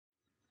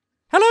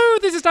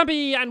this is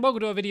Stampy, and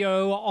welcome to a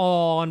video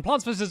on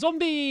Plants vs.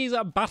 Zombies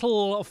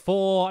Battle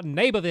for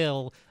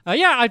Neighborville.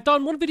 Yeah, I've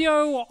done one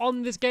video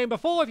on this game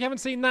before. If you haven't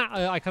seen that,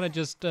 I kind of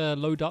just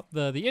load up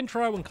the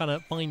intro and kind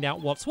of find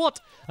out what's what.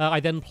 I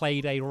then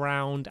played a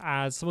round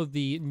as some of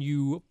the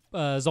new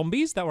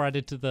zombies that were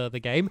added to the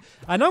game.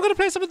 And now I'm going to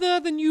play some of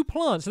the new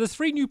plants. So there's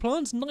 3 new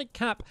plants: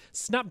 Nightcap,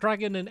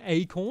 Snapdragon, and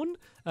Acron.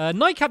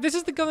 Nightcap, this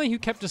is the guy who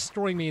kept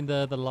destroying me in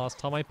the last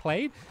time I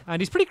played.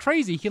 And he's pretty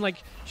crazy. He can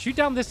like shoot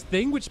down this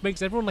thing, which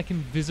makes everyone like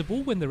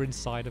invisible when they're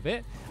inside of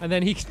it. And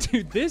then he can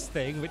do this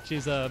thing, which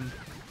is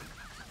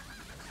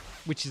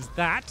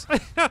that.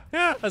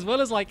 As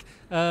well as like,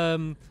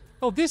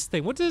 oh, this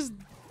thing. What does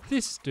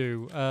this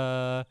do?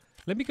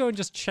 Let me go and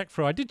just check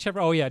through. I did check.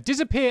 Oh, yeah.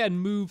 Disappear and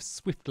move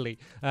swiftly.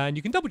 And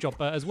you can double jump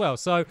as well.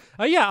 So,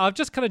 yeah, I've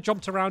just kind of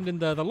jumped around in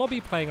the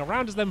lobby, playing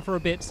around as them for a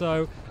bit.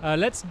 So,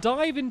 let's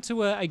dive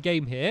into a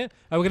game here.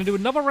 We're going to do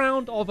another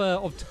round of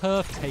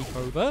turf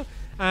takeover.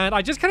 And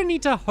I just kind of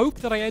need to hope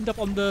that I end up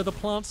on the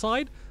plant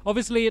side.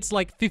 Obviously, it's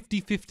like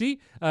 50-50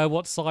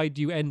 what side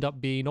you end up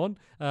being on.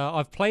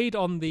 I've played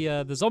on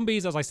the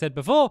zombies, as I said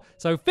before.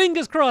 So,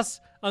 fingers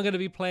crossed, I'm going to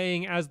be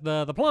playing as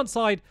the plant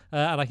side,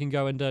 and I can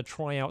go and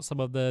try out some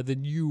of the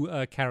new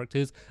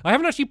characters. I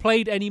haven't actually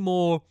played any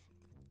more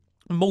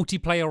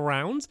multiplayer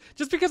rounds,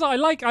 just because I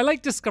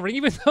like discovering,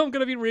 even though I'm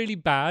going to be really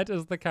bad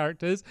as the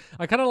characters,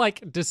 I kind of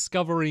like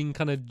discovering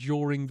kind of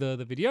during the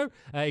video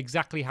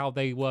exactly how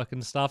they work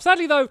and stuff.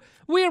 Sadly though,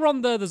 we're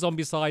on the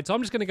zombie side, so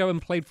I'm just going to go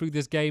and play through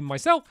this game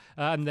myself,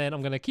 and then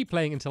I'm going to keep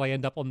playing until I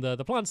end up on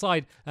the plant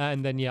side,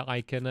 and then yeah,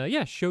 I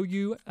can show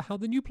you how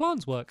the new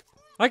plants work.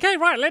 Okay,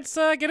 right, let's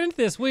get into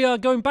this. We are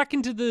going back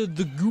into the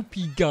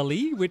Goopy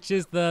Gully, which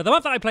is the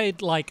map that I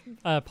played like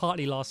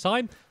partly last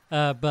time,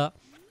 but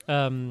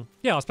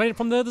yeah, I was playing it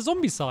from the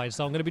zombie side,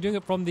 so I'm going to be doing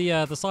it from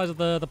the side of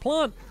the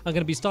plant. I'm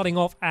going to be starting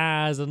off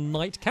as a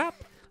Nightcap.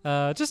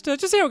 Just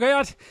here we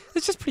go.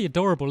 It's just pretty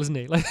adorable, isn't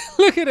he? Like,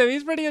 look at him,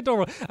 he's pretty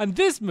adorable. And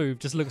this move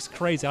just looks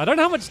crazy. I don't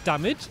know how much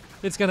damage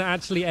it's going to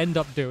actually end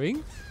up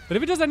doing, but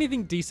if it does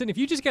anything decent, if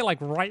you just get like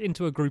right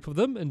into a group of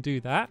them and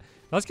do that,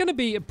 that's going to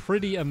be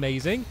pretty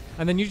amazing.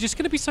 And then you're just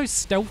going to be so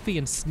stealthy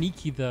and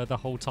sneaky the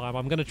whole time.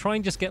 I'm going to try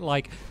and just get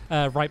like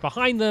right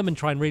behind them and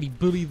try and really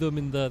bully them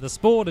in the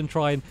spawn and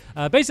try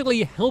and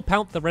basically help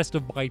out the rest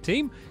of my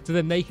team so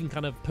then they can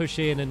kind of push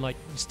in and like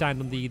stand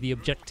on the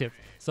objective.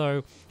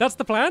 So that's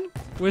the plan.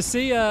 We'll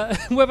see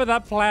whether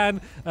that plan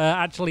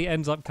actually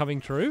ends up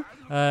coming true.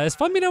 It's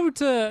fun being able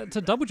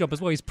to double jump as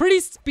well. He's pretty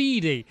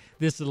speedy,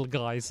 this little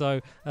guy.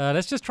 So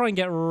let's just try and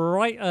get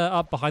right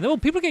up behind them. Oh,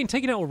 people are getting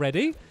taken out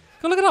already.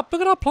 Go look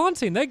at our plant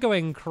team. They're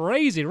going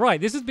crazy. Right,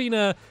 this has been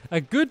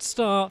a good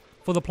start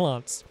for the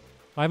plants.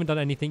 I haven't done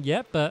anything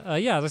yet,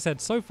 but yeah, as I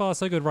said, so far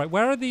so good. Right,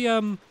 where are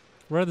the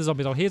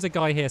zombies? Oh, here's a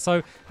guy here.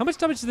 So how much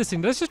damage is this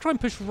thing? Let's just try and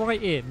push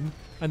right in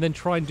and then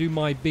try and do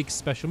my big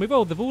special move.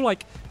 Oh, they've all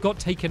like got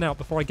taken out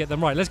before I get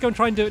them. Right, let's go and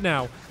try and do it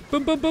now.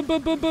 Boom, boom, boom,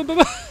 boom, boom, boom,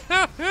 boom.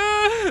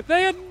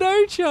 They had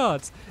no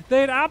chance.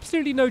 They had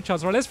absolutely no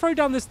chance. Right, let's throw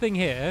down this thing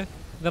here.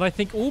 Then I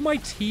think all my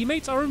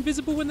teammates are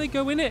invisible when they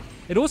go in it.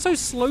 It also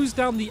slows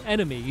down the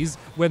enemies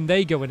when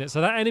they go in it. So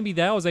that enemy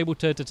there I was able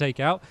to take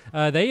out.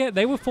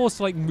 They were forced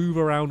to like move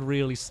around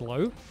really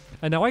slow.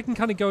 And now I can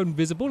kind of go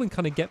invisible and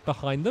kind of get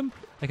behind them.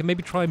 I can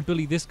maybe try and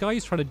bully this guy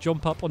who's trying to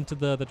jump up onto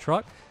the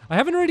truck. I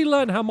haven't really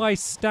learned how my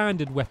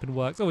standard weapon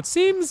works. Oh, it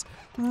seems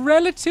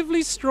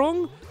relatively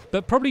strong,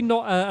 but probably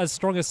not as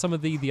strong as some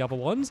of the other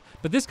ones.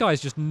 But this guy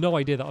has just no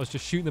idea that I was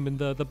just shooting them in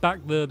the back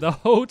the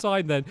whole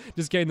time then,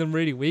 just getting them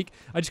really weak.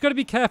 I just got to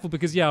be careful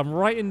because, yeah, I'm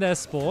right in their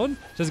spawn. So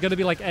there's going to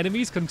be, like,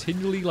 enemies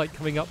continually, like,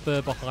 coming up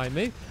behind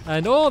me.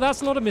 And, oh,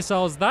 that's a lot of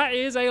missiles. That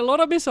is a lot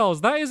of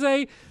missiles. That is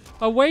a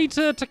way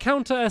to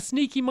counter a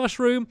sneaky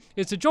mushroom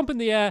is to jump in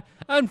the air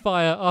and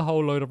fire a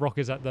whole load of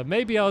rockets at them.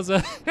 Maybe I was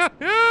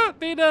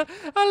being a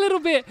little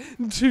bit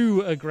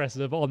too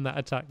aggressive on that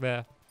attack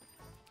there.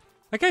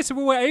 Okay, so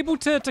we were able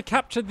to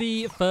capture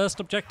the first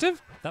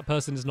objective. That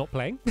person is not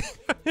playing.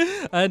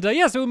 And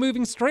yeah, so we're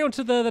moving straight on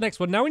to the next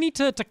one. Now we need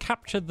to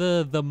capture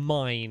the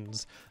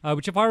mines,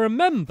 which if I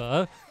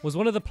remember, was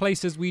one of the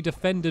places we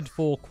defended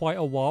for quite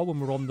a while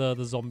when we were on the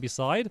zombie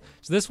side.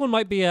 So this one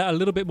might be a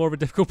little bit more of a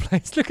difficult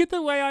place. Look at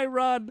the way I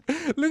run.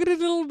 Look at his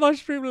little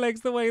mushroom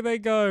legs, the way they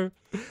go.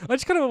 I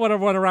just kind of want to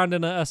run around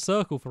in a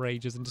circle for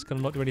ages and just kind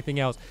of not do anything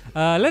else.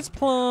 Let's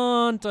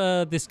plant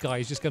this guy.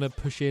 He's just going to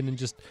push in and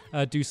just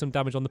do some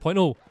damage on the point.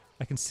 Oh,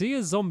 I can see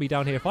a zombie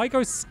down here. If I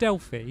go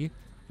stealthy,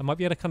 I might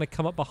be able to kind of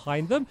come up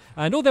behind them.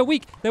 And oh, they're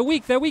weak. They're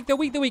weak. They're weak. They're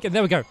weak. They're weak. And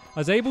there we go. I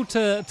was able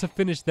to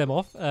finish them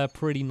off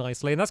pretty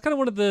nicely. And that's kind of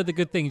one of the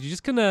good things. You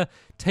just kind of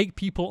take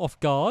people off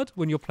guard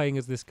when you're playing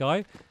as this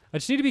guy. I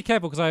just need to be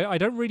careful because I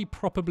don't really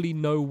properly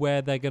know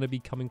where they're going to be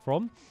coming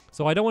from.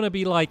 So I don't want to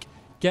be like,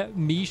 get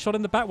me shot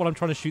in the back while I'm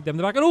trying to shoot them in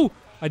the back. And oh,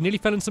 I nearly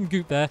fell in some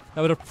goop there.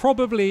 That would have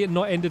probably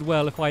not ended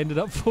well if I ended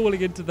up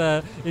falling into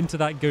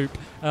that goop.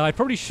 I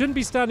probably shouldn't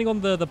be standing on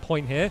the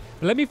point here.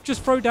 But let me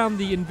just throw down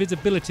the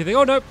invisibility thing.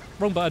 Oh, no,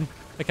 wrong button.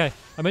 Okay,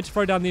 I meant to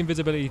throw down the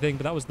invisibility thing,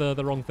 but that was the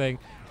wrong thing.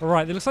 All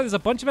right, it looks like there's a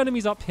bunch of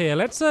enemies up here.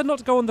 Let's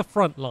not go on the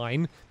front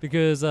line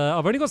because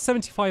I've only got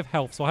 75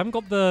 health, so I haven't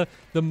got the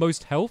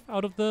most health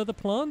out of the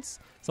plants.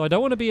 So I don't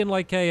want to be in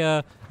like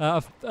a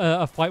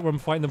fight where I'm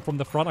fighting them from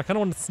the front. I kind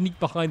of want to sneak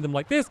behind them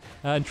like this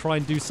and try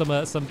and do some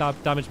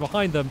damage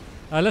behind them.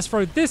 Let's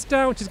throw this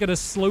down, which is going to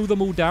slow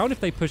them all down if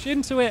they push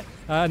into it.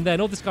 And then,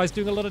 this guy's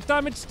doing a lot of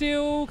damage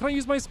still. Can I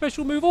use my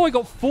special move? Oh, I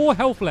got 4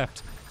 health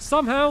left.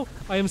 Somehow,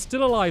 I am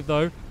still alive,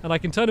 though, and I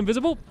can turn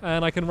invisible,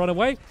 and I can run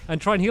away and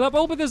try and heal up.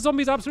 Oh, but there's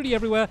zombies absolutely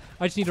everywhere.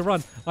 I just need to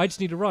run. I just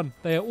need to run.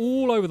 They are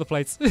all over the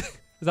place. Is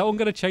that one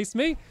going to chase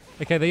me?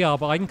 Okay, they are,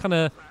 but I can kind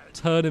of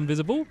turn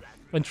invisible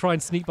and try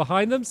and sneak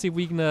behind them. See if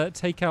we can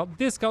take out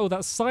this guy. Oh,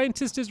 that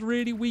scientist is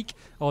really weak.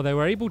 Oh, they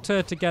were able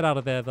to get out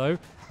of there, though.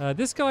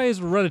 This guy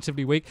is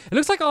relatively weak. It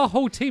looks like our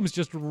whole team's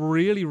just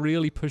really,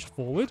 really pushed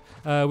forward,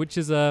 which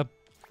is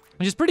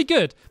pretty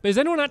good. But is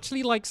anyone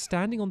actually, like,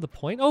 standing on the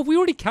point? Oh, we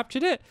already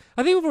captured it.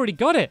 I think we've already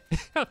got it.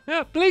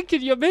 Blink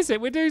and you miss it.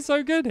 We're doing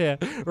so good here.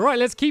 Right,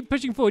 let's keep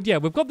pushing forward. Yeah,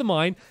 we've got the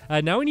mine.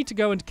 Now we need to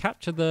go and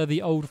capture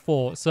the old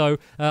fort. So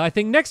I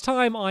think next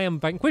time I am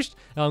vanquished,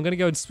 I'm going to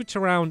go and switch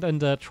around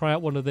and try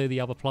out one of the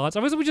other plants.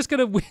 Otherwise, we're just going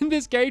to win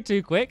this game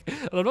too quick.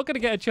 And I'm not going to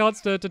get a chance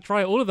to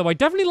try all of them. I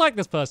definitely like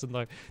this person,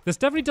 though. This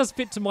definitely does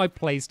fit to my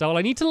playstyle.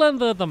 I need to learn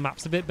the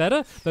maps a bit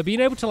better. But being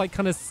able to, like,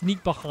 kind of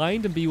sneak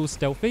behind and be all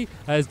stealthy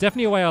is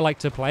definitely a way I like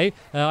to play.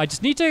 I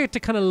just need to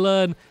kind of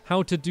learn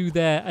how to do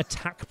their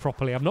attack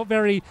properly. I'm not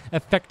very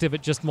effective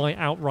at just my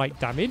outright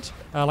damage.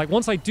 Like,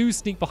 once I do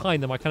sneak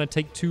behind them, I kind of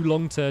take too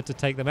long to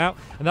take them out.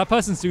 And that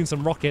person's doing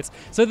some rockets.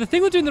 So the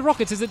thing with doing the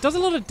rockets is it does a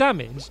lot of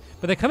damage,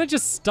 but they're kind of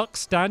just stuck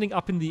standing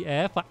up in the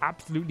air for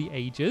absolutely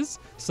ages.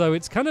 So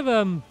it's kind of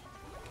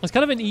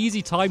an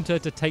easy time to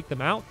take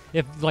them out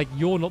if, like,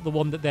 you're not the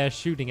one that they're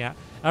shooting at.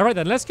 All right,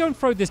 then, let's go and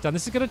throw this down.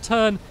 This is going to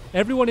turn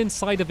everyone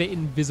inside of it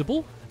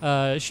invisible.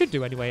 Should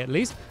do anyway, at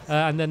least.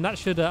 And then that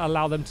should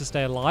allow them to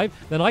stay alive.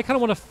 Then I kind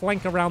of want to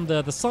flank around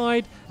the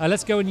side.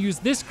 Let's go and use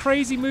this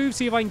crazy move,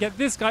 see if I can get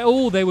this guy.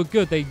 Oh, they were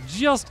good. They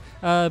just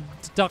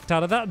ducked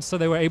out of that, and so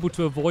they were able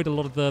to avoid a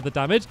lot of the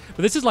damage.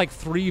 But this is like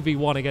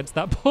 3v1 against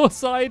that poor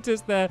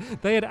scientist there.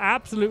 They had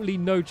absolutely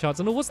no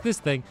chance. And what's this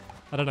thing?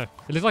 I don't know.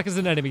 It looks like it's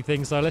an enemy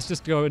thing, so let's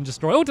just go and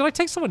destroy. Oh, did I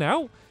take someone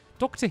out?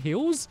 Dr.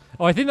 Hills?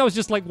 Oh, I think that was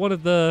just like one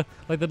of the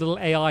little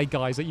AI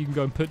guys that you can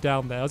go and put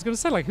down there. I was going to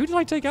say, like, who did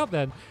I take out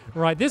then?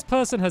 Right, this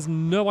person has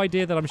no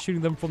idea that I'm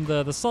shooting them from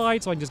the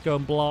side, so I can just go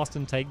and blast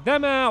and take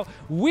them out.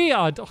 We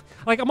are,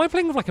 like, am I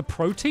playing with like a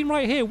pro team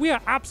right here? We are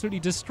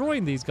absolutely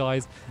destroying these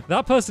guys.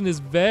 That person is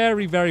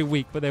very, very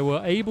weak, but they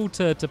were able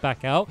to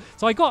back out.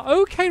 So I got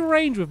okay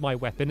range with my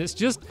weapon. It's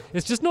just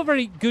not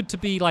very good to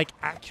be, like,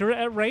 accurate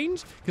at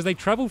range because they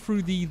travel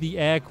through the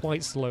air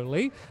quite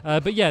slowly.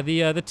 But yeah,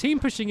 the team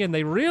pushing in,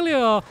 they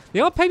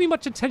aren't paying me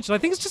much attention. I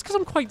think it's just because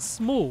I'm quite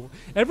small.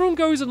 Everyone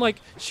goes and, like,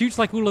 shoots,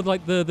 like, all of,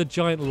 like, the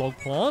giant log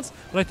plants,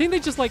 but I think they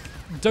just, like,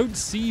 don't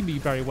see me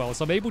very well,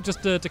 so I'm able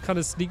just to kind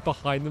of sneak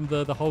behind them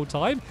the whole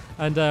time.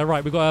 And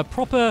right, we've got a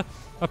proper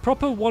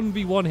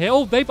 1v1 here.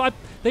 Oh,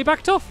 they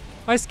backed off.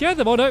 I scared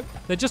them. Oh no,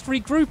 they're just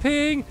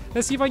regrouping.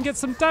 Let's see if I can get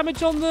some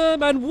damage on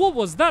them. And what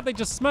was that? They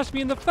just smashed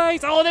me in the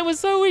face. Oh, they were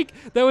so weak.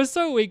 They were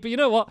so weak. But you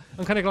know what?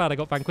 I'm kind of glad I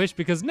got vanquished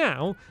because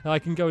now I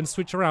can go and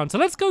switch around. So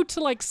let's go to,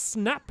 like,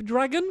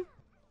 Snapdragon.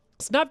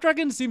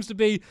 Snapdragon seems to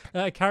be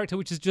a character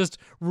which is just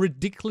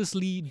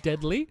ridiculously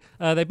deadly.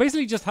 They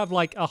basically just have,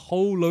 like, a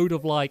whole load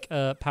of, like,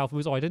 powerful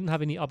moves. Oh, I didn't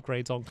have any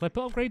upgrades on. Can I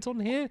put upgrades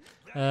on here?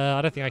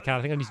 I don't think I can.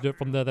 I think I need to do it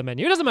from the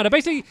menu. It doesn't matter.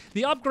 Basically,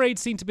 the upgrades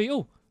seem to be...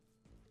 Oh.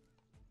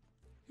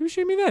 Who's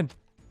shooting me then?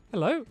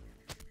 Hello?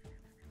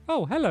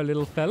 Oh, hello,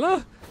 little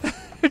fella.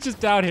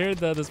 Just down here in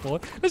the spawn.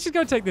 Let's just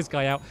go take this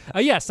guy out.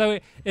 Yeah, so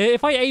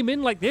if I aim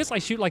in like this, I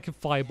shoot like a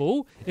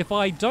fireball. If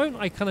I don't,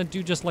 I kind of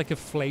do just like a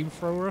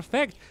flamethrower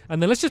effect.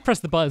 And then let's just press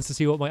the buttons to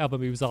see what my other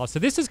moves are. So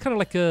this is kind of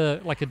like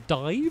a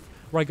dive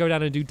where I go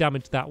down and do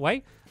damage that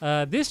way.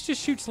 This just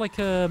shoots like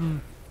a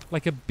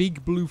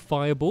big blue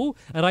fireball,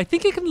 and I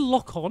think it can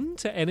lock on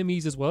to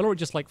enemies as well, or it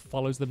just, like,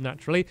 follows them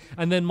naturally.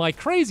 And then my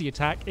crazy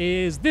attack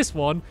is this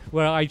one,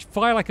 where I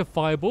fire like a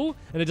fireball,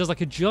 and it does like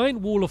a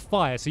giant wall of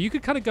fire. So you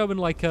could kind of go and,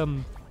 like,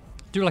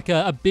 do like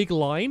a big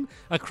line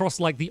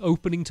across, like, the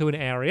opening to an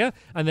area,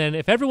 and then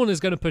if everyone is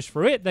going to push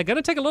through it, they're going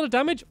to take a lot of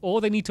damage,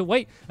 or they need to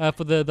wait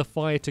for the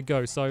fire to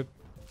go. So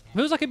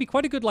feels like it'd be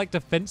quite a good, like,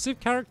 defensive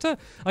character.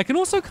 I can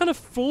also kind of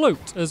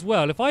float as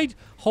well. If I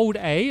hold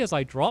A as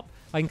I drop,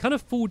 I can kind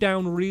of fall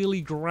down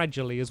really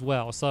gradually as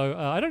well. So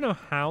I don't know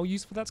how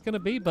useful that's going to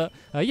be, but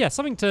yeah,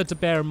 something to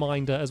bear in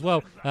mind as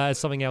well as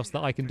something else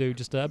that I can do.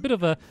 Just a bit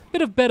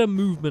of better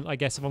movement, I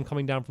guess, if I'm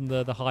coming down from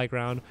the high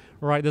ground.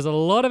 Right, there's a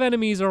lot of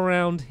enemies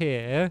around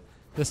here.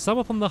 There's some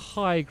up on the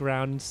high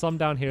ground and some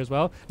down here as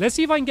well. Let's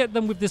see if I can get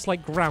them with this,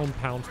 like, ground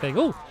pound thing.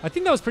 Oh, I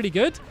think that was pretty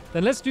good.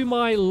 Then let's do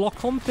my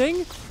lock-on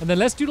thing. And then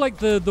let's do, like,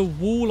 the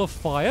wall of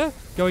fire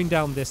going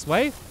down this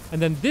way.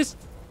 And then this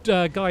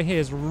guy here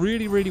is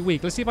really, really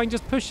weak. Let's see if I can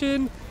just push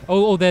in.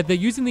 Oh, they're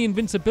using the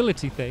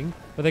invincibility thing,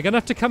 but they're going to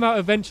have to come out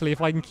eventually if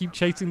I can keep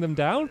chasing them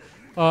down.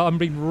 I'm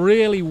being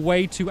really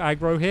way too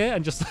aggro here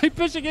and just like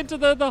pushing into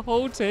the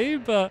whole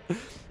team, but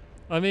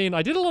I mean,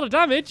 I did a lot of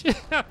damage.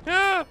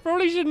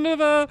 Probably shouldn't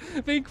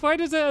have been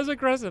quite as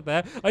aggressive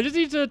there. I just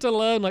need to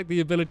learn like the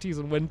abilities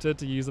and when to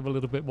use them a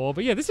little bit more.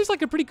 But yeah, this is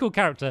like a pretty cool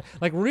character.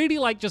 Like really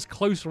like just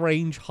close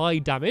range, high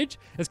damage.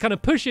 It's kind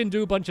of push in,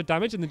 do a bunch of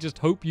damage, and then just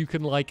hope you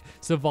can like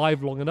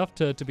survive long enough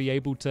to be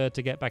able to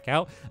get back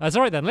out.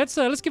 So right then, let's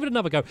give it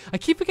another go. I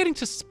keep forgetting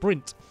to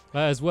sprint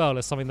as well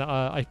as something that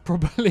I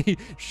probably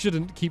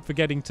shouldn't keep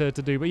forgetting to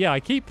do. But yeah, I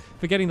keep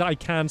forgetting that I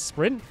can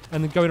sprint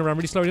and then going around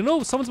really slowly. And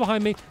oh, someone's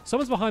behind me.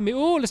 Someone's behind me.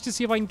 Oh, let's just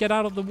see if I can get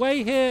out of the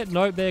way here.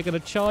 Nope, they're going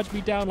to charge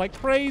me down like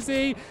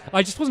crazy.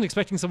 I just wasn't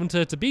expecting someone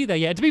to be there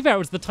yet. To be fair, it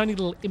was the tiny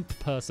little imp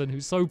person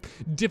who's so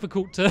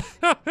difficult to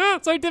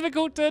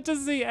to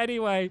see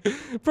anyway.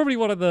 Probably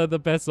one of the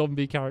best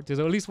zombie characters,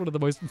 or at least one of the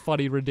most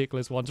funny,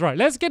 ridiculous ones. Right,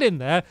 let's get in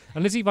there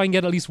and let's see if I can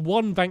get at least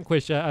one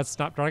vanquish as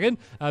Snapdragon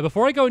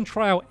before I go and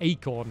try out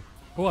Acron.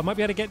 Oh, I might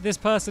be able to get this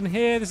person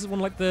here. This is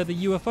one like the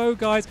UFO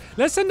guys.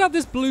 Let's send out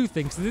this blue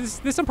thing. So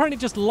this apparently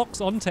just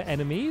locks onto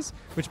enemies,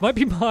 which might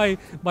be my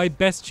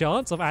best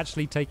chance of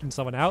actually taking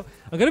someone out.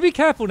 I'm going to be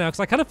careful now because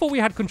I kind of thought we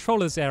had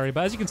control of this area,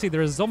 but as you can see,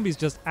 there are zombies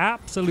just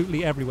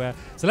absolutely everywhere.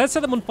 So let's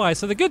set them on fire.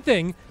 So the good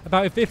thing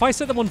about if I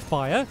set them on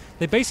fire,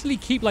 they basically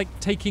keep like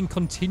taking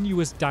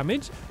continuous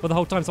damage for the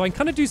whole time. So I can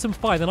kind of do some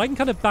fire, then I can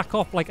kind of back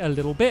off like a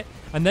little bit,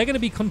 and they're going to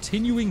be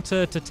continuing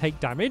to take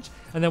damage.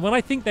 And then when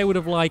I think they would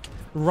have like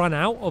run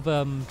out of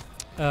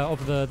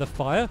the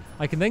fire,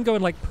 I can then go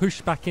and like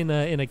push back in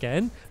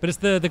again. But it's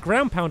the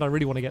ground pound I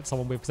really want to get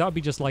someone with, because that would be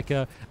just like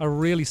a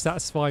really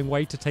satisfying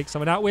way to take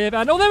someone out with.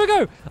 And oh, there we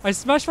go! I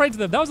smashed right into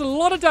them. That was a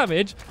lot of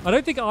damage. I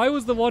don't think I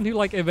was the one who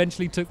like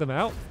eventually took them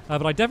out,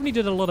 but I definitely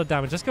did a lot of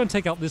damage. Let's go and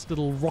take out this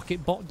little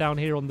rocket bot down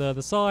here on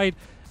the side.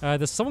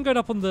 There's someone going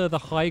up on the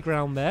high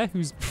ground there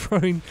who's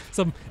throwing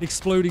some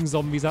exploding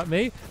zombies at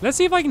me. Let's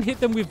see if I can hit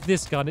them with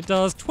this gun. It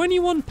does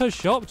 21 per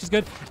shot, which is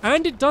good,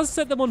 and it does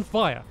set them on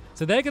fire.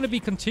 So they're going to be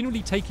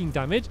continually taking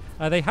damage.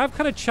 They have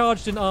kind of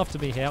charged in after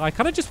me here. I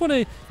kind of just want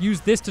to use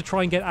this to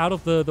try and get out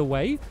of the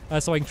way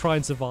so I can try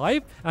and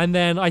survive. And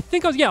then I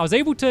think I was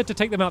able to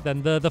take them out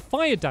then. The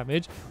fire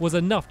damage was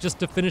enough just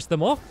to finish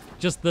them off,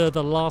 just the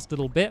last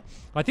little bit.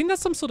 I think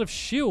that's some sort of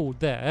shield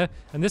there,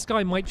 and this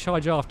guy might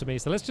charge after me.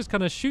 So let's just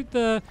kind of shoot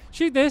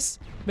this,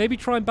 maybe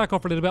try and back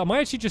off a little bit. I might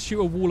actually just shoot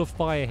a wall of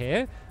fire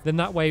here. Then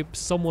that way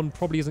someone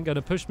probably isn't going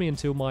to push me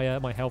until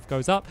my health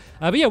goes up.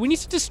 But yeah, we need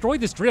to destroy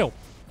this drill.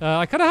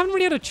 I kind of haven't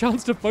really had a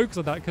chance to focus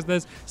on that because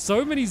there's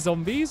so many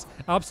zombies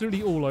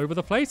absolutely all over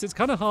the place. It's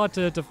kind of hard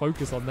to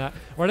focus on that.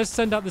 All right, let's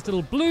send out this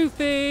little blue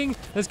thing.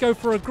 Let's go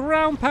for a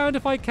ground pound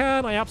if I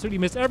can. I absolutely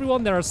missed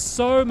everyone. There are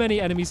so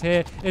many enemies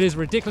here. It is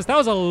ridiculous. That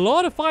was a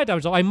lot of fire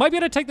damage. I might be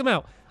able to take them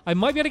out. I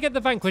might be able to get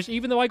the vanquish,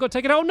 even though I got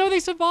taken out. Oh, no, they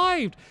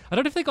survived. I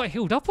don't know if they got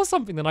healed up or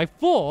something. Then I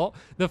thought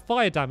the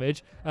fire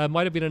damage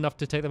might have been enough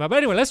to take them out. But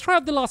anyway, let's try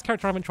out the last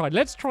character I haven't tried.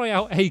 Let's try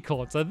out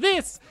Acron. So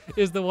this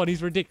is the one.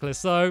 He's ridiculous.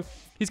 So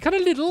he's kind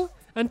of little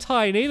and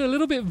tiny and a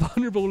little bit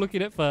vulnerable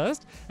looking at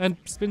first, and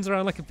spins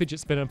around like a fidget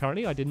spinner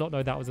apparently. I did not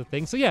know that was a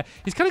thing. So yeah,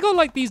 he's kind of got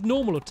like these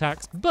normal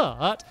attacks,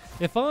 but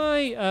if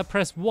I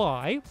press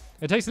Y,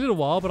 it takes a little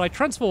while, but I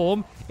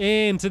transform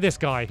into this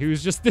guy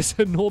who's just this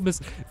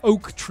enormous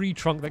oak tree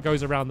trunk that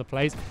goes around the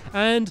place.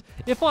 And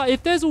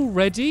if there's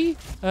already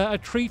a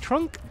tree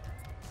trunk,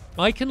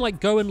 I can like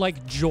go and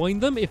like join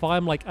them if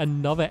I'm like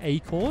another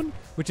acorn,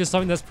 which is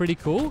something that's pretty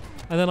cool.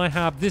 And then I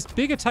have this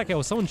big attack here.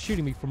 Oh, someone's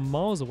shooting me from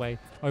miles away,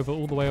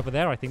 all the way over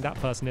there. I think that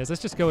person is.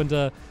 Let's just go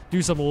and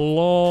do some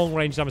long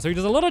range damage. So he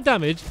does a lot of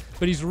damage,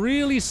 but he's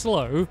really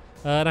slow.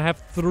 And I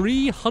have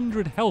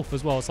 300 health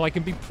as well, so I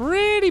can be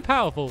pretty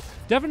powerful.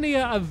 Definitely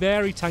a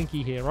very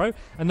tanky hero.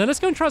 And then let's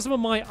go and try some of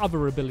my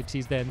other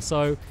abilities then.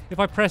 So if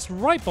I press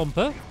right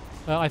bumper,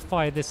 I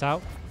fire this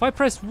out. If I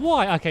press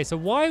Y, okay, so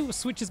Y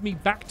switches me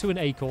back to an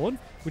acorn,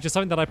 which is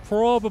something that I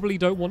probably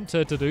don't want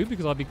to do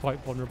because I'd be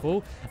quite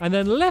vulnerable. And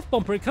then left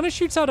bumper, it kind of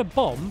shoots out a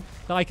bomb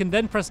that I can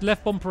then press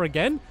left bumper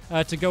again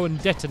to go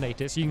and detonate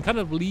it. So you can kind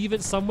of leave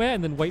it somewhere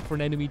and then wait for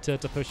an enemy to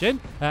push in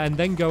and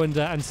then go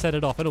and set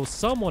it off. And oh,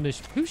 someone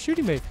is... Who's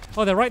shooting me?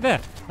 Oh, they're right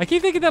there. I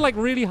keep thinking they're like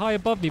really high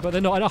above me, but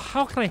they're not. I know,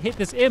 how can I hit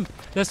this imp?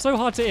 They're so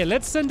hard to hit.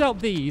 Let's send out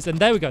these. And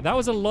there we go. That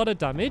was a lot of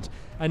damage.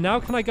 And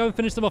now can I go and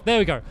finish them off? There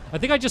we go. I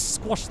think I just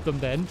squashed them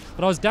then,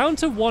 but I was down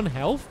to 1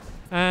 health.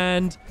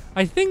 And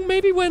I think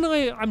maybe when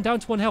I'm down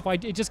to 1 health,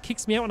 it just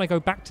kicks me out when I go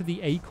back to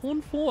the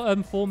acorn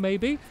form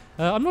maybe.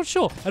 I'm not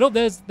sure. I don't.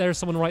 There's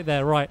someone right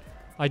there. Right.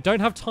 I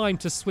don't have time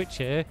to switch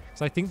here,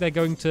 so I think they're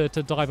going to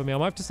dive on me. I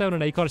might have to stay on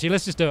an acorn. Actually,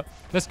 let's just do it.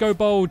 Let's go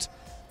bold.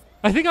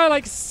 I think I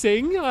like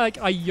sing, like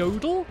I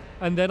yodel,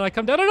 and then I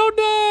come down.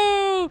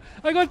 Oh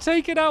no! I got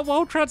taken out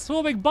while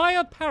transforming by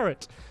a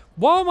parrot.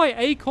 While my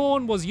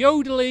acorn was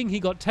yodeling, he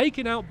got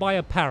taken out by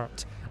a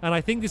parrot. And I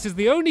think this is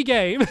the only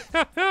game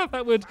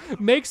that would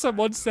make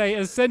someone say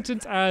a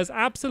sentence as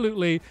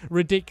absolutely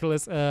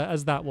ridiculous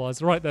as that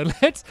was. Right then,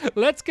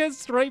 let's get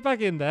straight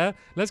back in there.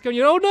 Let's go.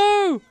 Oh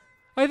no!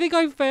 I think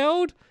I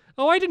failed.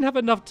 Oh, I didn't have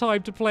enough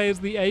time to play as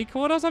the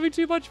acorn. I was having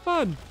too much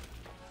fun.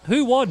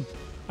 Who won?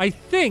 I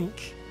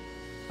think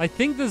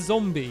the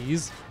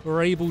zombies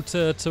were able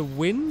to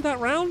win that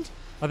round.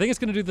 I think it's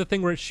going to do the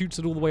thing where it shoots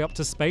it all the way up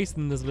to space,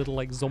 and there's a little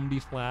like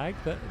zombie flag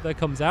that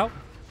comes out.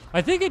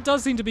 I think it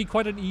does seem to be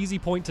quite an easy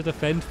point to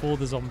defend for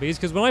the zombies,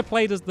 because when I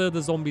played as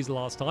the zombies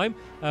last time,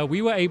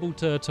 we were able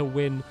to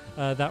win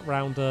that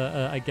round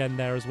again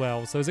there as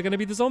well. So is it going to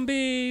be the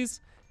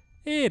zombies?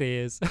 It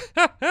is.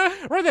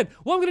 Right then,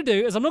 what I'm going to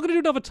do is I'm not going to do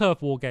another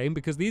turf war game,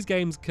 because these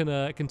games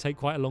can take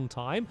quite a long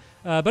time.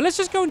 But let's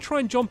just go and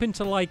try and jump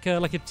into like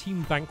a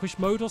team vanquish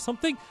mode or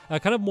something,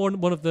 kind of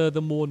one of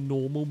the more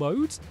normal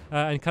modes,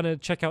 and kind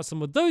of check out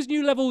some of those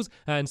new levels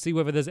and see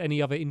whether there's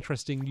any other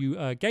interesting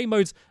new game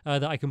modes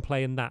that I can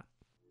play in that.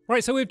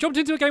 Right, so we've jumped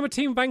into a game of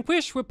Team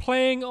Vanquish. We're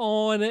playing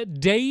on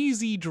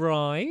Daisy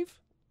Drive.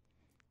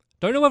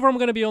 Don't know whether I'm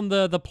going to be on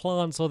the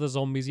plants or the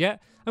zombies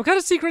yet. I'm kind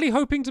of secretly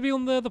hoping to be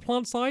on the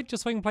plant side,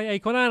 just so I can play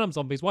Acron, and I'm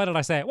zombies. Why did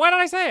I say it? Why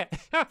did I say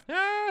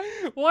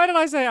it? Why did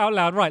I say it out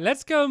loud? Right,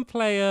 let's go and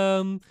play,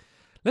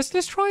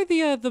 let's try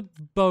the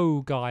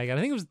bow guy again.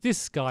 I think it was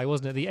this guy,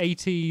 wasn't it? The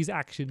 80s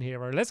action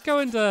hero. Let's go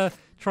and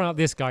try out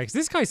this guy, because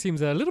this guy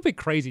seems a little bit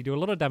crazy, do a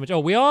lot of damage. Oh,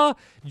 we are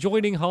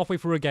joining halfway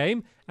through a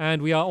game,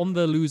 and we are on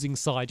the losing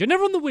side. You're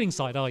never on the winning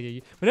side, are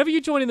you? Whenever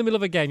you join in the middle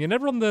of a game, you're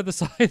never on the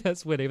side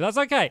that's winning. But that's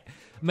okay.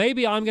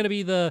 Maybe I'm going to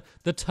be the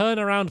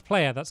turnaround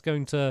player that's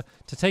going to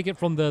take it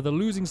from the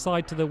losing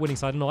side to the winning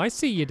side. No, I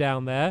see you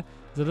down there.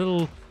 There's a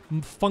little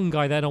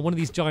fungi there on one of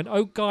these giant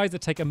oak guys that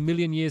take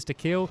 1,000,000 years to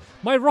kill.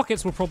 My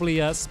rockets will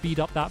probably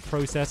speed up that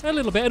process a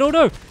little bit. And oh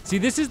no, see,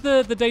 this is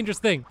the dangerous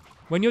thing.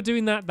 When you're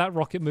doing that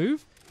rocket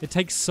move, it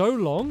takes so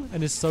long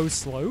and is so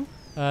slow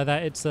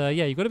that it's, yeah,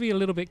 you've got to be a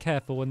little bit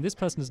careful. And this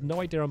person has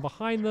no idea I'm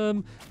behind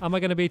them. Am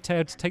I going to be able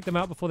to take them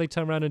out before they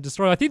turn around and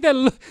destroy? I think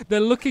they're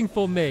looking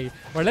for me.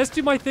 All right, let's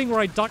do my thing where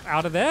I duck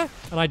out of there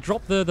and I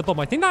drop the bomb.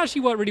 I think that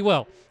actually worked really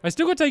well. I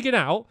still got taken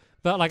out,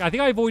 but like I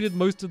think I avoided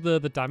most of the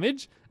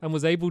damage and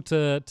was able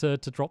to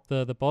drop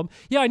the bomb.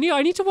 Yeah, I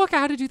need to work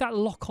out how to do that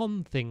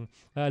lock-on thing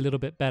a little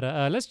bit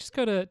better. Let's just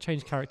go to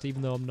change character,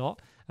 even though I'm not.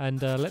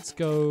 And let's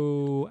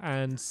go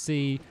and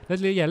see.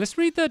 Let's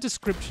read the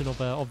description of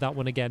that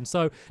one again.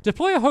 So,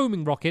 deploy a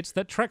homing rocket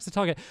that tracks the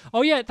target.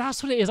 Oh yeah,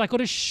 that's what it is. I got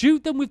to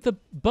shoot them with the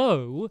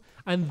bow,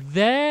 and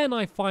then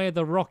I fire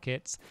the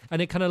rockets,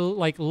 and it kind of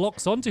like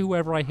locks onto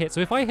whoever I hit.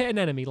 So if I hit an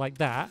enemy like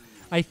that,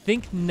 I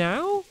think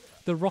now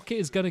the rocket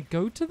is going to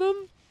go to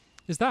them.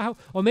 Is that how?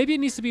 Or maybe it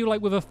needs to be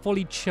like with a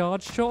fully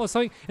charged shot or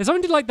something. It's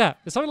something like that.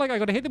 It's something like I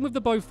got to hit them with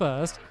the bow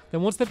first.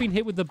 Then once they've been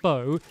hit with the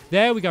bow,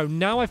 there we go.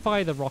 Now I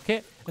fire the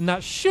rocket, and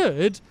that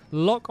should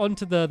lock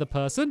onto the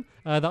person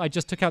that I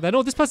just took out there.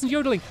 Oh, this person's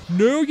yodeling.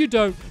 No, you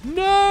don't.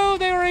 No,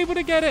 they were able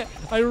to get it.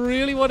 I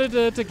really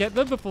wanted to get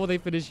them before they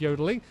finished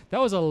yodeling.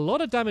 That was a lot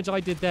of damage I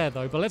did there,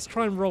 though. But let's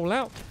try and roll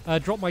out.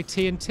 Drop my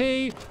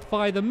TNT,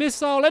 fire the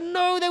missile, and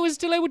no, they were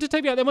still able to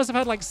take me out. They must have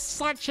had like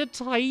such a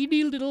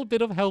tiny little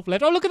bit of health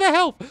left. Oh, look at their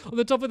health on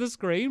the top of the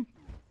screen.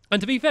 And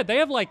to be fair, they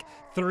have like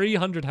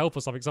 300 health or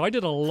something, so I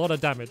did a lot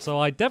of damage. So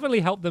I definitely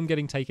helped them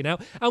getting taken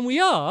out. And we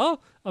are,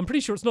 I'm pretty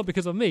sure it's not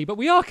because of me, but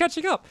we are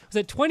catching up. Was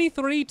it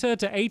 23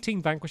 to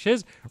 18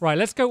 vanquishes? Right,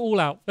 let's go all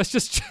out. Let's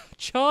just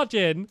charge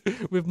in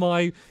with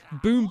my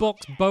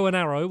boombox bow and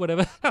arrow,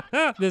 whatever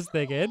this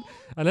thing in.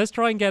 And let's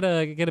try and get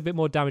a bit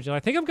more damage. And I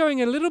think I'm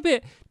going a little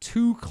bit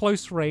too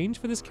close range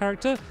for this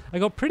character. I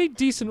got pretty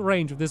decent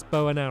range with this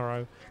bow and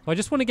arrow. I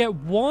just want to get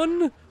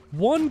one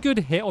good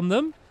hit on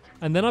them.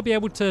 And then I'll be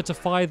able to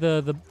fire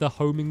the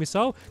homing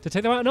missile to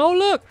take them out. And oh,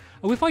 look!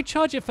 Oh, if I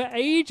charge it for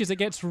ages, it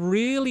gets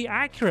really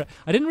accurate.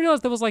 I didn't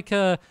realize there was like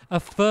a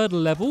third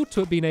level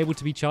to it being able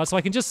to be charged. So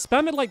I can just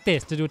spam it like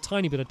this to do a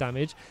tiny bit of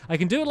damage. I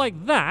can do it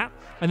like that,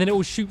 and then it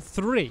will shoot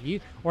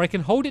 3. Or I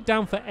can hold it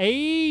down for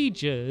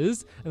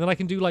ages, and then I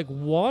can do like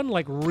 1,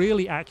 like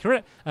really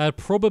accurate,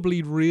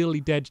 probably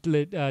really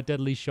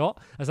deadly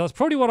shot. And so that's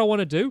probably what I want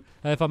to do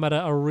if I'm at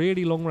a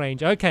really long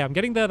range. Okay, I'm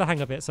getting the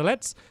hang of it. So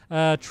let's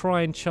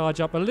try and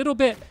charge up a little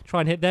bit, try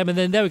and hit them, and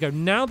then there we go.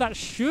 Now that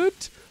should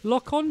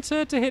lock on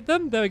to hit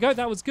them. There we go.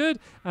 That was good.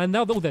 And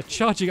now they're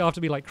charging after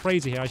me like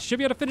crazy here. I should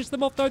be able to finish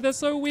them off, though. They're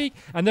so weak.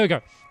 And there we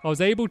go. I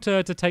was able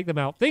to take them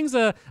out. Things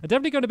are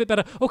definitely going a bit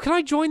better. Oh, can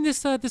I join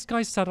this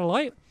guy's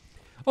satellite?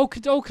 Oh,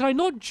 can I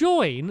not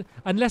join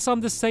unless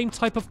I'm the same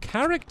type of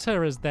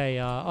character as they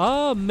are?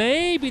 Oh,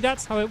 maybe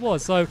that's how it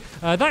was. So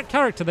that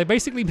character, they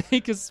basically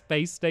make a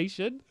space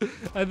station,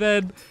 and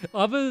then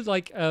other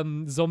like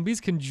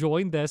zombies can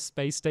join their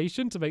space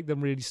station to make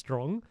them really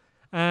strong.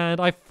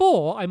 And I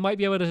thought I might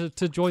be able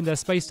to join their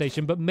space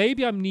station, but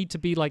maybe I need to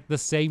be like the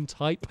same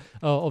type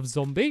of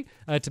zombie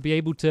to be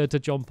able to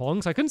jump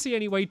on. So I couldn't see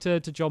any way to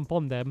jump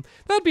on them.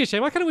 That'd be a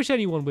shame. I kind of wish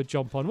anyone would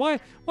jump on. Why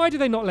do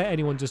they not let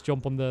anyone just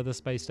jump on the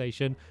space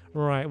station?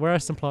 Right, where are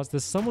some plants?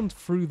 There's someone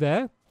through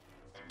there.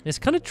 It's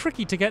kind of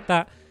tricky to get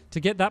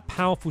that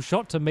powerful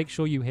shot to make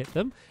sure you hit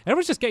them.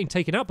 Everyone's just getting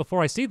taken out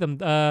before I see them.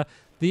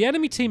 The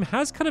enemy team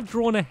has kind of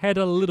drawn ahead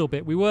a little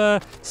bit. We were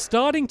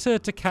starting to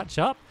catch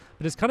up.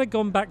 but it's kind of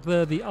gone back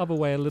the other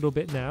way a little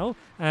bit now,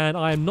 and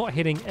I am not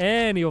hitting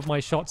any of my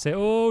shots here.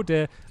 Oh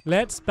dear,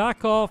 let's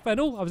back off. And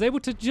oh, I was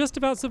able to just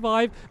about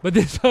survive, but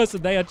this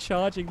person, they are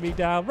charging me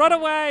down. Run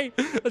away!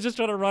 I was just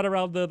trying to run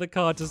around the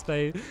car to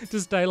stay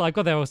alive.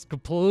 God, they was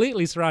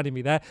completely surrounding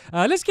me there.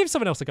 Let's give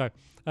someone else a go.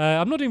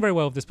 I'm not doing very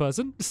well with this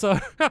person, so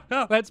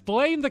let's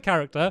blame the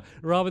character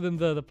rather than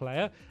the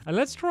player. And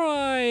let's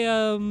try,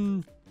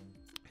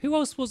 who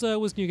else was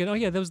new again? Oh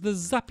yeah, there was the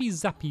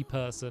Zappy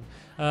person.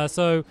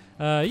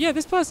 Yeah,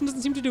 this person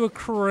doesn't seem to do a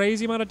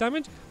crazy amount of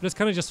damage, but it's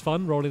kind of just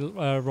fun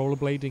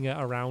rollerblading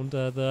around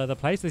the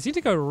place. They seem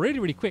to go really,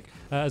 really quick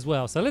as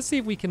well. So let's see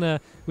if we can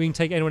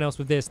take anyone else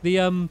with this.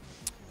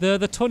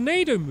 The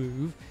tornado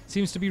move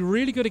seems to be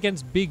really good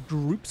against big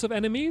groups of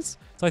enemies.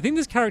 So I think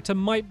this character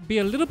might be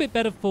a little bit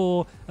better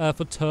for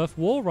turf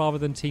war rather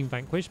than team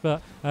vanquish,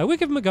 but we'll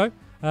give him a go.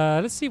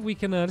 Let's see if we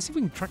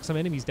can track some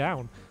enemies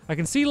down. I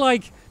can see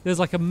like there's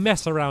like a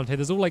mess around here.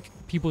 There's all like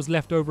people's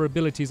leftover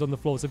abilities on the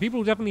floor. So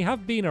people definitely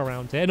have been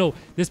around here. No,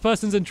 this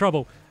person's in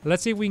trouble.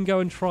 Let's see if we can go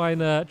and try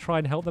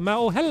and help them out.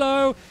 Oh,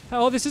 hello.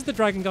 Oh, this is the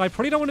dragon guy.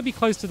 Probably don't want to be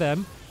close to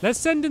them. Let's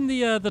send in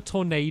the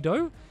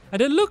tornado.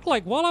 And it looked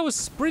like while I was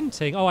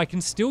sprinting, oh, I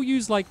can still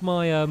use like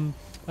my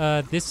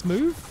this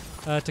move.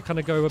 To kind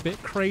of go a bit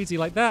crazy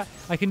like that.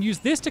 I can use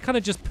this to kind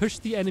of just push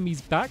the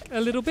enemies back a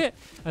little bit,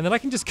 and then I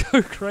can just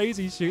go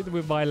crazy, shoot them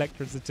with my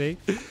electricity.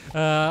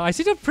 I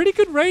see a pretty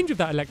good range of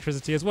that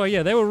electricity as well.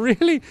 Yeah, they were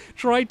really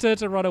trying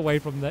to run away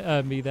from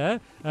me there,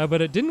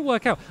 but it didn't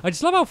work out. I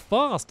just love how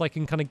fast I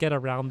can kind of get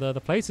around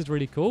the place. Is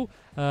really cool.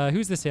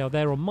 Who's this here?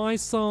 They're on my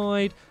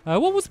side.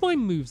 What was my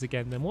moves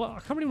again then? I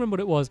can't really remember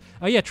what it was.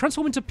 Oh yeah,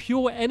 transform into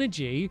pure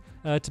energy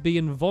to be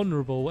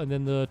invulnerable, and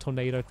then the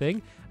tornado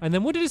thing. And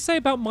then what did it say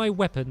about my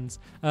weapons?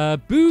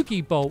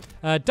 Boogie bolt,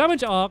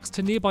 damage arcs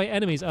to nearby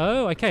enemies.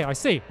 Oh, okay, I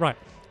see. Right.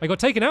 I got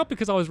taken out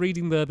because I was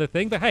reading the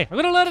thing, but hey, I'm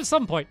going to learn at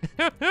some point.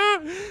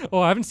 Oh,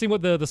 I haven't seen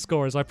what the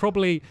score is. I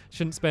probably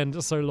shouldn't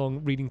spend so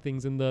long reading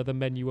things in the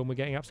menu when we're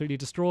getting absolutely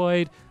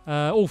destroyed.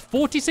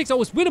 46.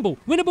 Oh, it's winnable.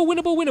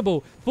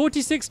 Winnable.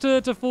 46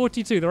 to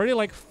 42. They're only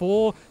like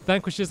 4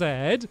 vanquishes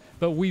ahead,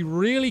 but we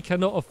really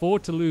cannot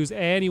afford to lose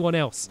anyone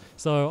else.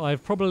 So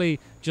I've probably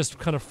just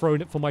kind of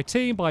thrown it for my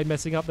team by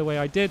messing up the way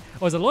I did. Oh,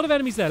 there's a lot of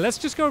enemies there. Let's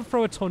just go and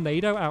throw a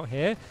tornado out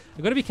here.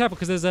 I've got to be careful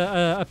because there's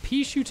a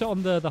pea shooter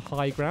on the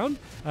high ground.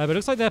 But it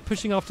looks like they're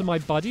pushing after my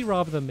buddy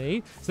rather than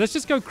me. So let's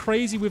just go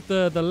crazy with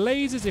the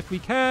lasers if we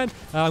can.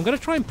 I'm going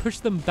to try and push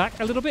them back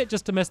a little bit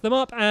just to mess them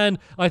up. And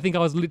I think I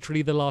was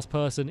literally the last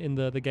person in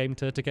the game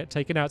to get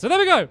taken out. So there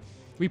we go.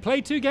 We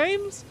played 2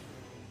 games.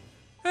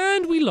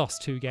 And we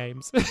lost 2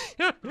 games.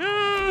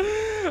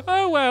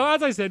 Oh, well,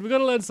 as I said, we've got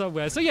to learn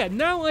somewhere. So yeah,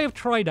 now I have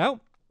tried out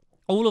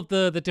all of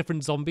the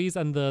different zombies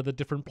and the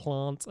different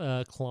plant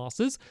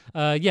classes.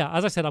 Yeah,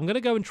 as I said, I'm going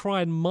to go and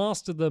try and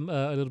master them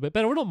a little bit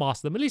better. Or not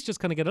master them, at least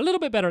just kind of get a little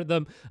bit better at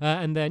them.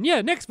 And then,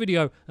 yeah, next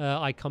video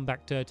I come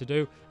back to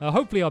do.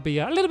 Hopefully I'll be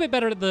a little bit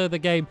better at the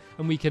game,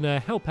 and we can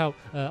help out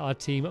our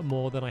team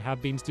more than I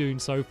have been doing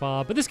so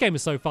far. But this game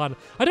is so fun.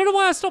 I don't know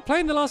why I stopped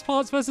playing the last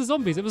Plants vs.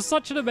 Zombies. It was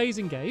such an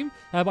amazing game,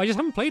 but I just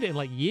haven't played it in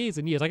like years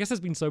and years. I guess there's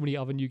been so many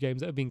other new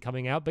games that have been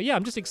coming out. But yeah,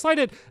 I'm just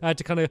excited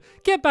to kind of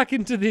get back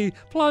into the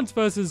Plants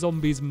vs.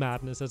 Zombies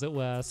madness, as it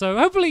were. So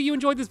hopefully you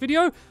enjoyed this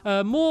video.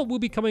 More will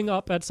be coming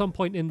up at some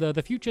point in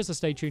the future, so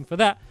stay tuned for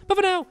that. But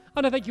for now,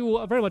 I want to thank you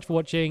all very much for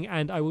watching,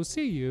 and I will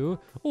see you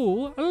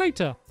all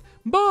later.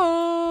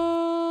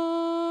 Bye!